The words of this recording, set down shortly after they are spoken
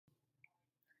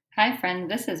Hi friends,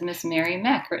 this is Miss Mary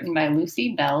Mack, written by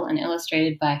Lucy Bell and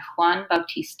illustrated by Juan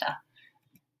Bautista.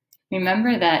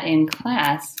 Remember that in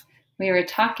class we were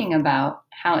talking about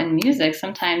how in music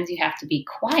sometimes you have to be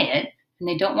quiet and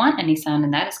they don't want any sound,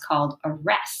 and that is called a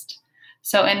rest.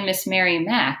 So in Miss Mary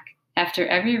Mack, after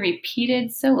every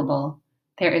repeated syllable,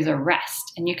 there is a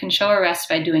rest, and you can show a rest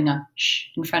by doing a shh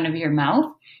in front of your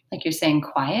mouth, like you're saying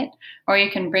quiet, or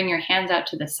you can bring your hands out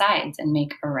to the sides and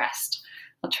make a rest.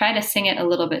 I'll try to sing it a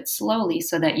little bit slowly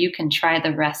so that you can try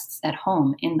the rests at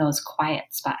home in those quiet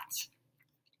spots.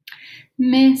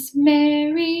 Miss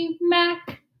Mary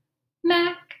Mack,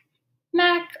 Mack,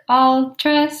 Mack, all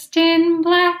dressed in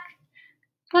black,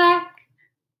 black,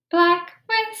 black,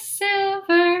 with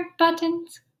silver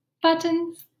buttons,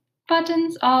 buttons,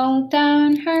 buttons all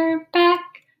down her back,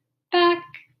 back,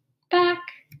 back.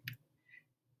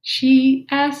 She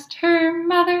asked her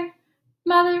mother,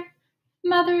 mother,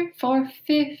 mother, for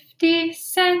 50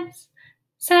 cents,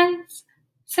 cents,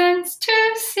 cents, to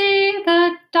see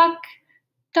the duck,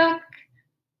 duck,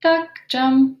 duck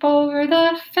jump over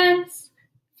the fence,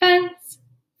 fence,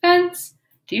 fence.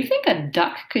 Do you think a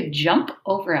duck could jump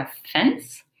over a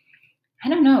fence? I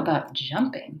don't know about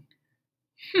jumping.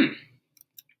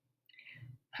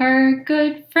 Her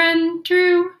good friend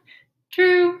Drew,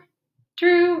 Drew,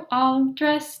 Drew, all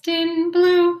dressed in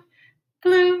blue,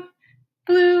 blue,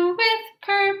 blue, with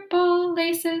purple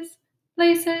laces,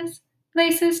 laces,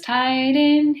 laces tied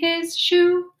in his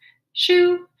shoe,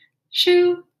 shoe,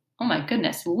 shoe. Oh my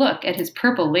goodness, look at his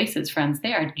purple laces, friends.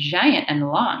 They are giant and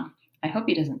long. I hope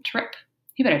he doesn't trip.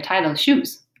 He better tie those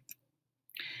shoes.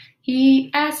 He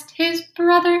asked his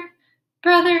brother,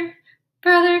 brother,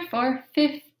 brother, for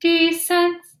 50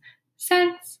 cents,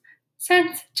 cents,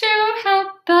 cents, to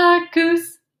help the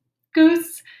goose,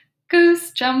 goose,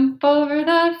 goose jump over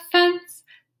the fence,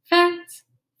 fence,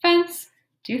 fence.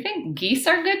 Do you think geese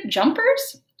are good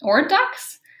jumpers? Or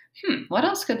ducks? What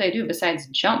else could they do besides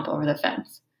jump over the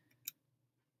fence?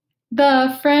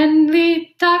 The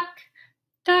friendly duck,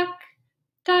 duck,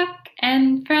 duck,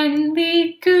 and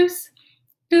friendly goose,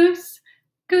 goose,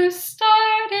 goose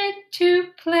started to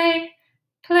play,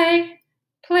 play,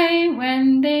 play,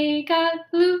 when they got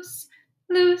loose,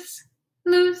 loose,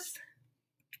 loose.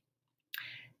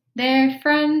 Their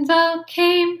friends all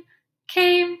came,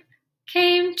 came,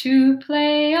 came to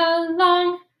play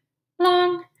along,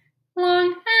 long,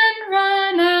 long, and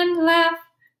run and laugh,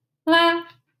 laugh,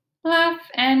 laugh,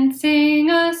 and sing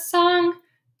a song,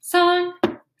 song,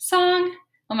 song.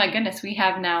 Oh my goodness, we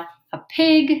have now a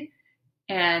pig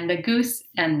and the goose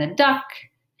and the duck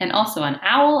and also an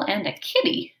owl and a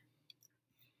kitty,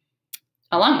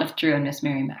 along with Drew and Miss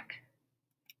Mary Mack.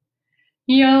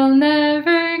 You'll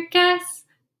never guess,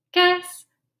 guess,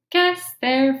 guess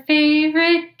their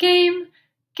favorite game,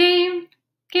 game,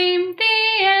 game.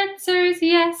 The answer's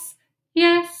yes,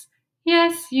 yes,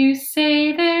 yes. You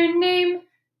say their name,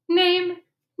 name,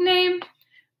 name.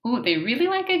 Ooh, they really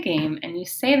like a game, and you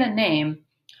say the name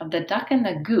of the duck and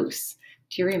the goose.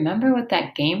 Do you remember what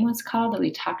that game was called that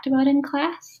we talked about in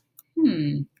class?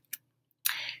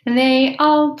 They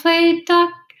all play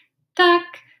duck, duck,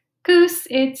 goose.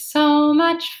 It's so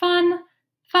much fun,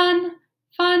 fun,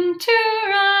 fun, to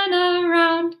run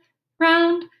around,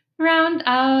 round, round,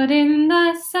 out in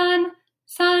the sun,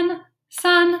 sun,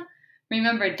 sun.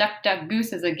 Remember, Duck, Duck,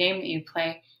 Goose is a game that you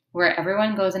play where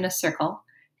everyone goes in a circle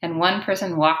and one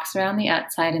person walks around the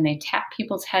outside and they tap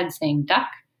people's heads saying duck,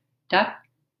 duck,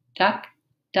 duck,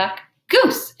 duck,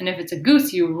 goose. And if it's a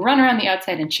goose, you run around the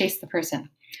outside and chase the person.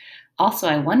 Also,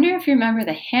 I wonder if you remember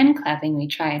the hand clapping we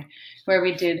tried, where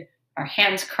we did our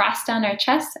hands crossed on our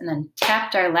chest and then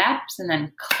tapped our laps and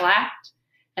then clapped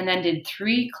and then did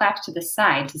 3 claps to the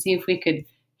side to see if we could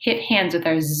hit hands with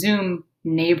our Zoom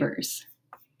neighbors.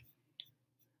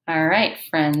 All right,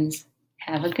 friends,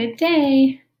 have a good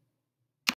day.